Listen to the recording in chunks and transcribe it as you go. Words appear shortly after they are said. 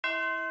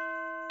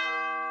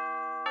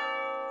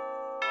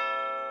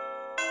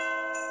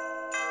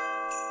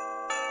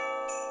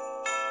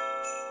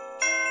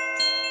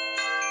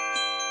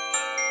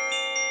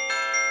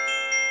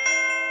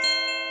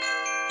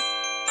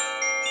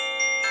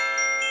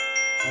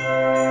Hey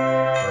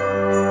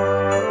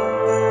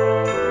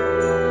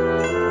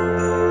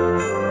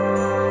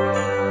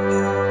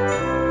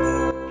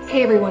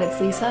everyone,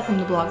 it's Lisa from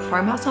the blog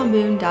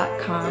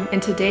farmhouseonboone.com,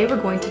 and today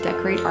we're going to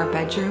decorate our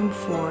bedroom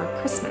for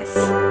Christmas.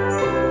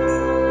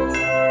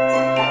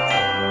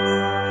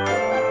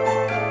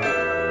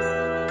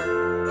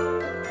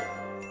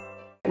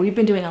 We've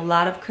been doing a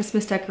lot of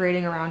Christmas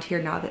decorating around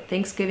here now that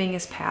Thanksgiving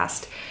is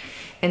past.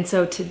 And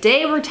so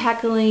today we're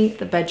tackling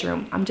the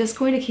bedroom. I'm just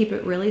going to keep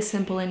it really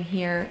simple in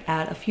here,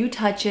 add a few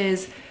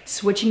touches,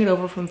 switching it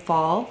over from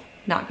fall.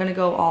 Not gonna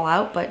go all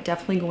out, but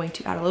definitely going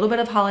to add a little bit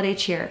of holiday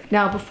cheer.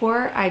 Now,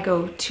 before I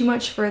go too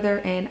much further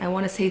in, I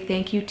wanna say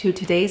thank you to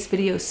today's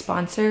video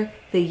sponsor,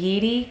 the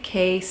Yeti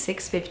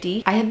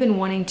K650. I have been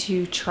wanting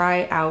to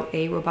try out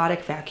a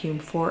robotic vacuum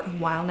for a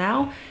while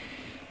now.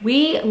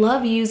 We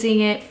love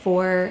using it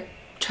for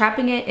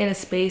trapping it in a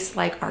space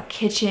like our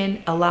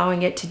kitchen,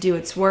 allowing it to do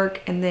its work,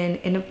 and then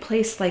in a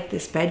place like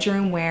this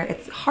bedroom where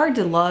it's hard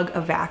to lug a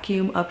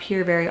vacuum up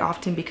here very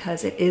often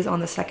because it is on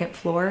the second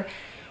floor.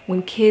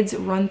 When kids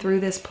run through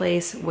this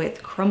place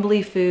with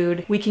crumbly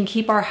food, we can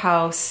keep our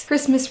house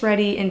Christmas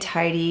ready and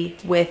tidy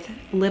with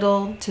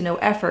little to no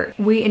effort.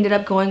 We ended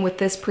up going with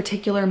this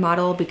particular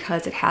model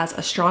because it has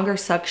a stronger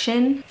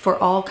suction for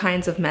all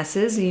kinds of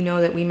messes. You know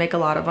that we make a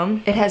lot of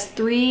them. It has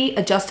 3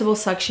 adjustable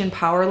suction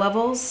power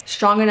levels,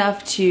 strong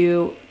enough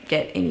to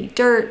get any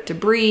dirt,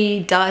 debris,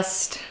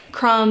 dust,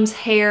 crumbs,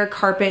 hair,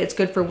 carpet. It's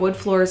good for wood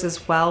floors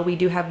as well. We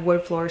do have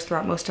wood floors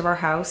throughout most of our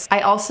house.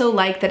 I also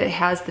like that it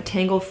has the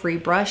tangle-free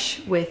brush.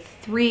 With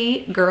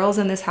 3 girls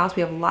in this house,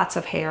 we have lots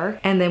of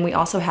hair, and then we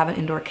also have an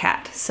indoor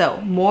cat.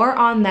 So more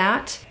on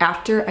that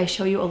after I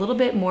show you a little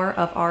bit more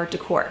of our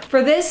decor.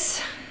 For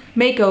this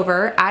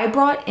makeover, I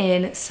brought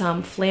in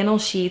some flannel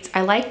sheets.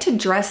 I like to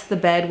dress the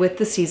bed with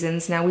the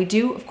seasons. Now we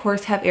do, of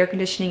course, have air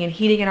conditioning and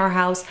heating in our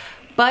house,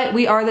 but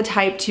we are the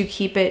type to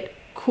keep it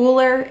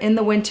cooler in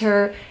the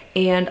winter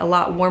and a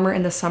lot warmer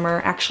in the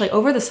summer. Actually,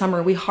 over the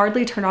summer, we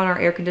hardly turn on our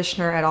air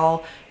conditioner at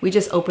all. We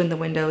just open the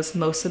windows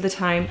most of the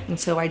time. And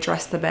so I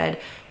dress the bed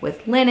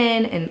with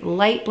linen and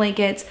light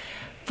blankets.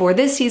 For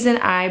this season,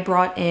 I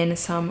brought in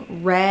some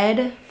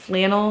red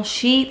flannel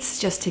sheets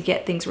just to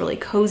get things really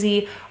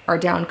cozy, our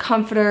down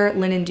comforter,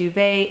 linen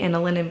duvet, and a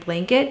linen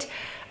blanket.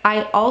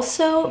 I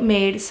also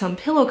made some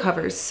pillow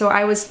covers. So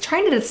I was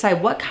trying to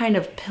decide what kind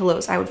of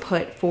pillows I would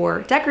put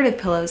for decorative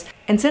pillows.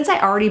 And since I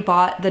already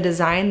bought the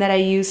design that I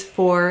use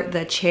for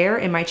the chair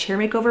in my chair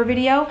makeover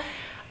video,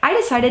 I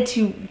decided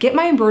to get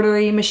my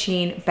embroidery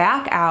machine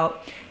back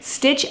out,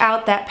 stitch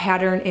out that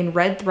pattern in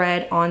red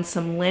thread on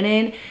some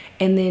linen,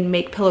 and then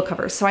make pillow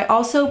covers. So I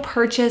also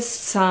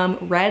purchased some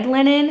red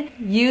linen,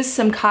 used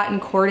some cotton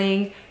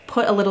cording,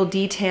 put a little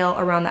detail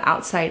around the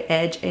outside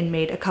edge, and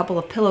made a couple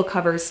of pillow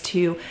covers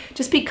to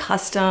just be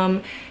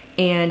custom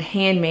and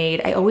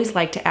handmade. I always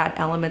like to add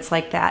elements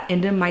like that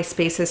into my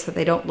spaces so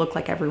they don't look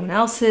like everyone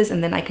else's,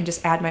 and then I can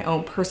just add my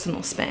own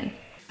personal spin.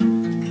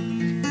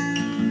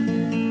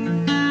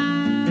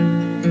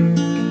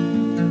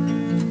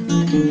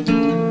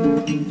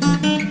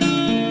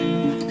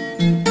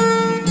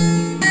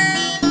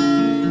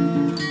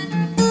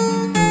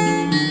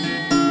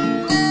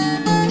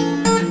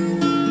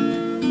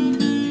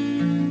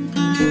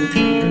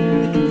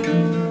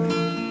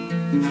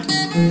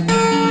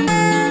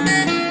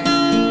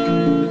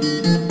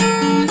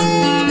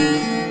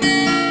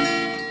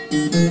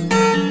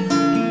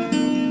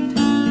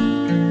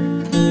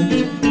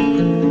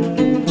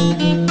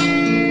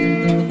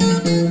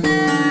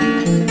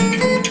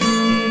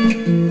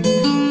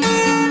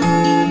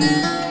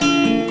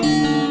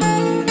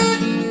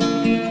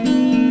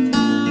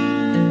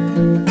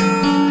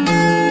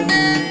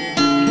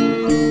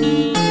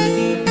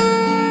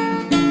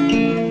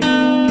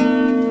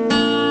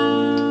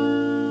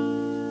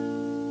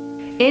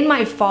 In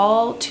my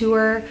fall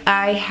tour,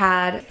 I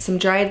had some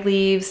dried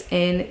leaves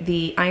in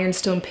the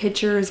ironstone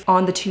pitchers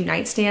on the 2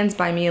 nightstands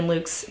by me and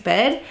Luke's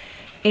bed.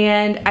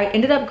 And I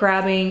ended up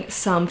grabbing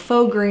some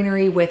faux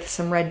greenery with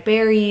some red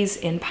berries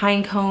and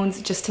pine cones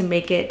just to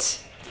make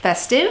it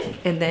festive.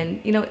 And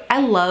then, you know,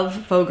 I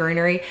love faux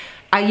greenery.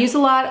 I use a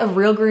lot of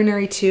real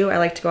greenery too. I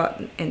like to go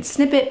out and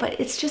snip it, but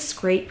it's just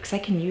great because I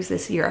can use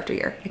this year after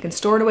year. I can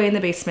store it away in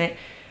the basement.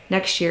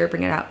 Next year,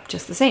 bring it out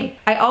just the same.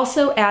 I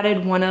also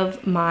added one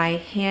of my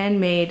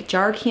handmade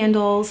jar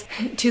candles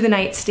to the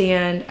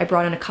nightstand. I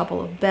brought in a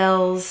couple of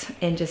bells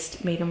and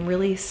just made them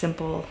really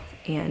simple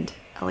and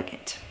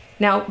elegant.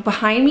 Now,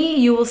 behind me,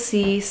 you will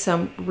see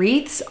some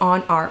wreaths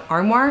on our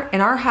armoire.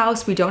 In our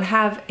house, we don't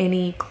have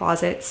any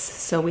closets,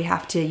 so we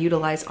have to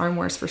utilize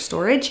armoires for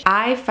storage.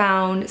 I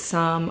found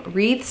some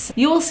wreaths.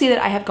 You will see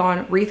that I have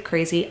gone wreath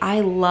crazy.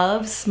 I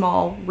love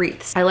small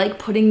wreaths. I like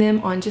putting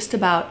them on just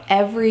about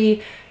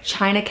every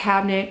china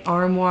cabinet,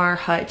 armoire,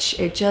 hutch.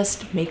 It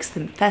just makes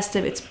them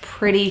festive. It's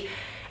pretty.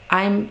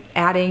 I'm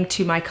adding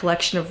to my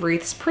collection of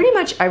wreaths pretty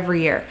much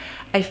every year.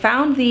 I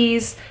found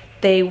these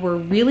They were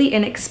really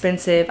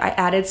inexpensive. I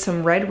added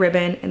some red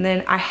ribbon, and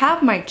then I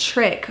have my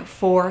trick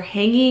for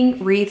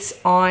hanging wreaths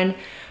on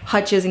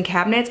hutches and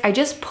cabinets. I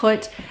just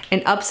put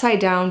an upside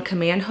down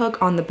command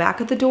hook on the back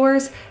of the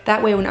doors.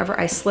 That way whenever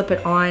I slip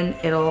it on,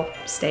 it'll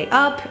stay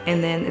up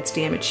and then it's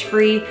damage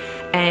free.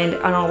 And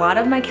on a lot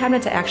of my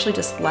cabinets, I actually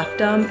just left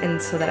them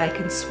and so that I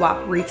can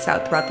swap wreaths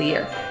out throughout the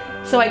year.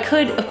 So I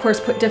could, of course,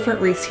 put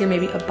different wreaths here.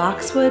 Maybe a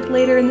boxwood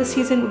later in the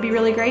season would be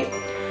really great.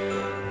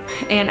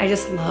 And I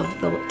just love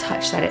the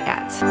touch that it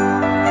adds.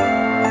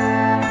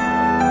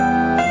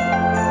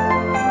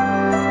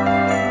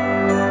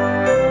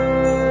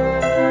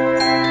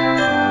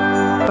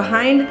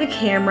 Behind the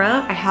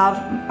camera, I have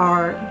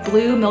our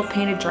blue milk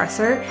painted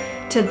dresser.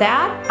 To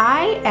that,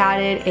 I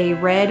added a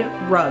red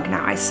rug.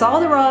 Now, I saw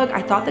the rug,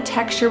 I thought the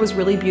texture was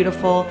really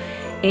beautiful,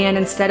 and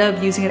instead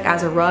of using it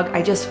as a rug,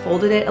 I just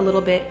folded it a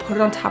little bit, put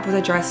it on top of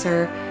the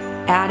dresser,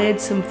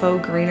 added some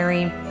faux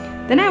greenery.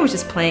 Then I was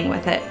just playing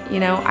with it. You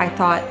know, I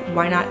thought,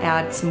 why not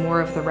add some more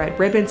of the red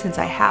ribbon since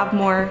I have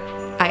more?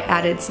 I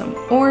added some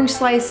orange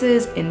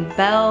slices and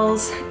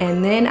bells,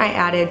 and then I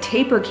added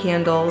taper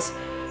candles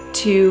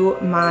to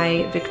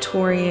my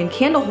Victorian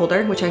candle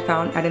holder, which I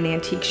found at an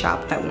antique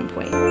shop at one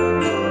point.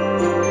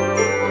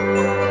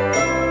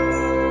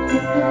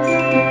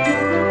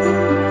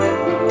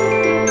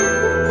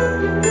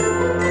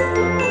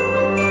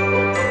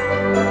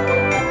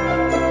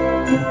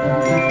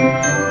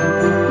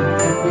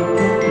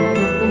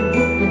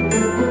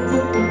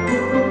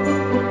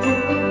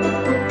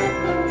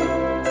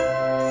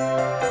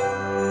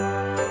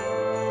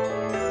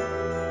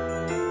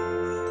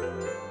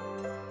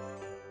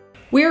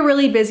 We're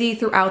really busy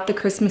throughout the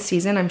Christmas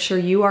season. I'm sure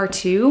you are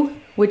too,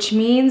 which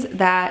means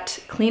that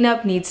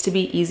cleanup needs to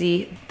be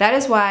easy. That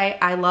is why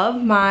I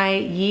love my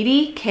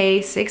Yeti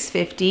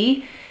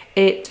K650.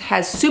 It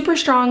has super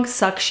strong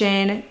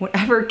suction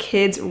whenever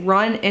kids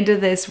run into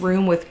this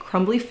room with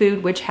crumbly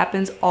food, which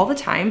happens all the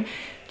time.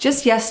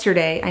 Just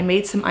yesterday, I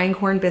made some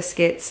einkorn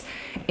biscuits,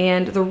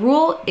 and the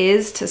rule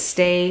is to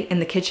stay in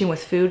the kitchen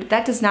with food.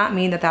 That does not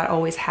mean that that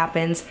always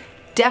happens.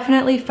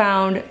 Definitely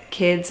found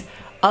kids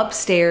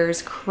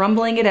upstairs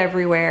crumbling it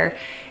everywhere,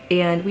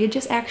 and we had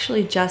just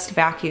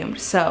vacuumed.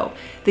 So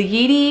the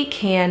Yeti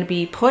can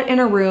be put in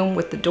a room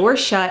with the door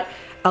shut,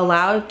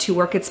 allowed to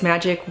work its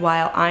magic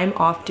while I'm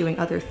off doing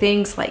other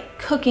things like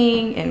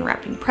cooking and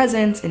wrapping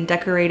presents and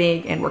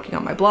decorating and working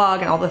on my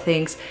blog and all the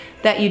things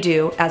that you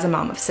do as a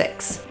mom of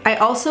 6. I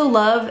also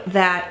love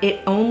that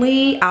it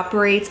only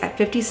operates at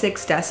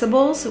 56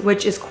 decibels,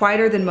 which is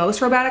quieter than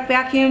most robotic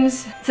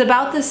vacuums. It's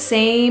about the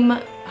same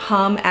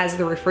hum as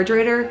the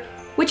refrigerator,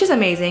 which is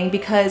amazing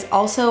because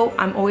also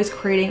I'm always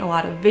creating a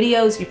lot of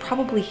videos. You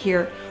probably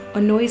hear a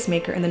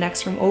noisemaker in the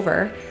next room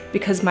over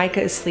because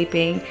Micah is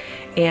sleeping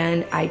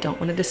and I don't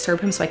want to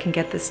disturb him so I can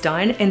get this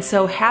done. And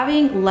so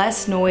having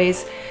less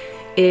noise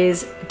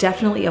is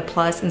definitely a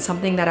plus and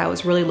something that I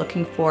was really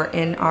looking for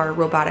in our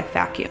robotic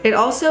vacuum. It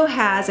also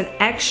has an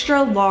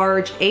extra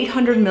large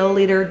 800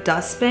 milliliter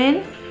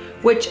dustbin,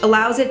 which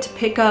allows it to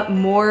pick up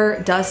more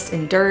dust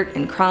and dirt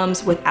and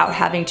crumbs without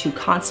having to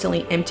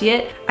constantly empty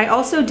it. I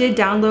also did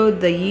download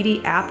the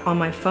Yeti app on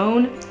my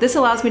phone. This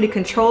allows me to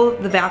control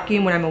the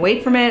vacuum when I'm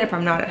away from it, if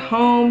I'm not at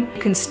home.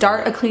 You can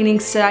start a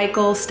cleaning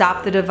cycle,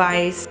 stop the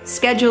device,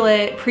 schedule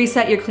it,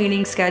 preset your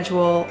cleaning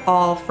schedule,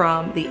 all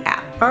from the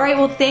app. All right,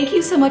 well, thank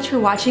you so much for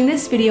watching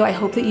this video. I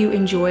hope that you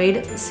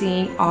enjoyed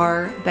seeing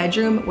our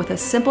bedroom with a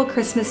simple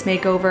Christmas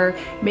makeover.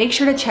 Make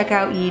sure to check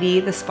out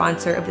Yeti, the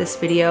sponsor of this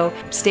video.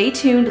 Stay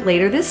tuned.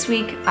 Later this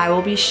week, I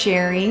will be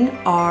sharing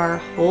our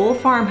whole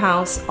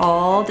farmhouse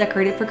all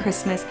decorated for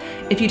Christmas.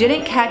 If you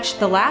didn't catch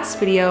the last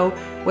video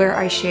where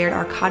I shared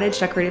our cottage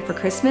decorated for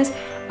Christmas,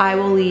 I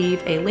will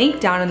leave a link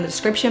down in the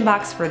description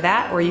box for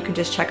that, or you can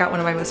just check out one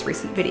of my most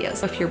recent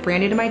videos. If you're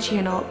brand new to my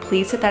channel,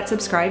 please hit that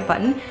subscribe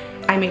button.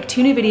 I make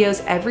 2 new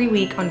videos every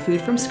week on food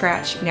from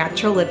scratch,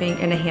 natural living,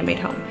 and a handmade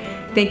home.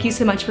 Thank you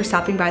so much for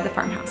stopping by the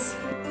farmhouse.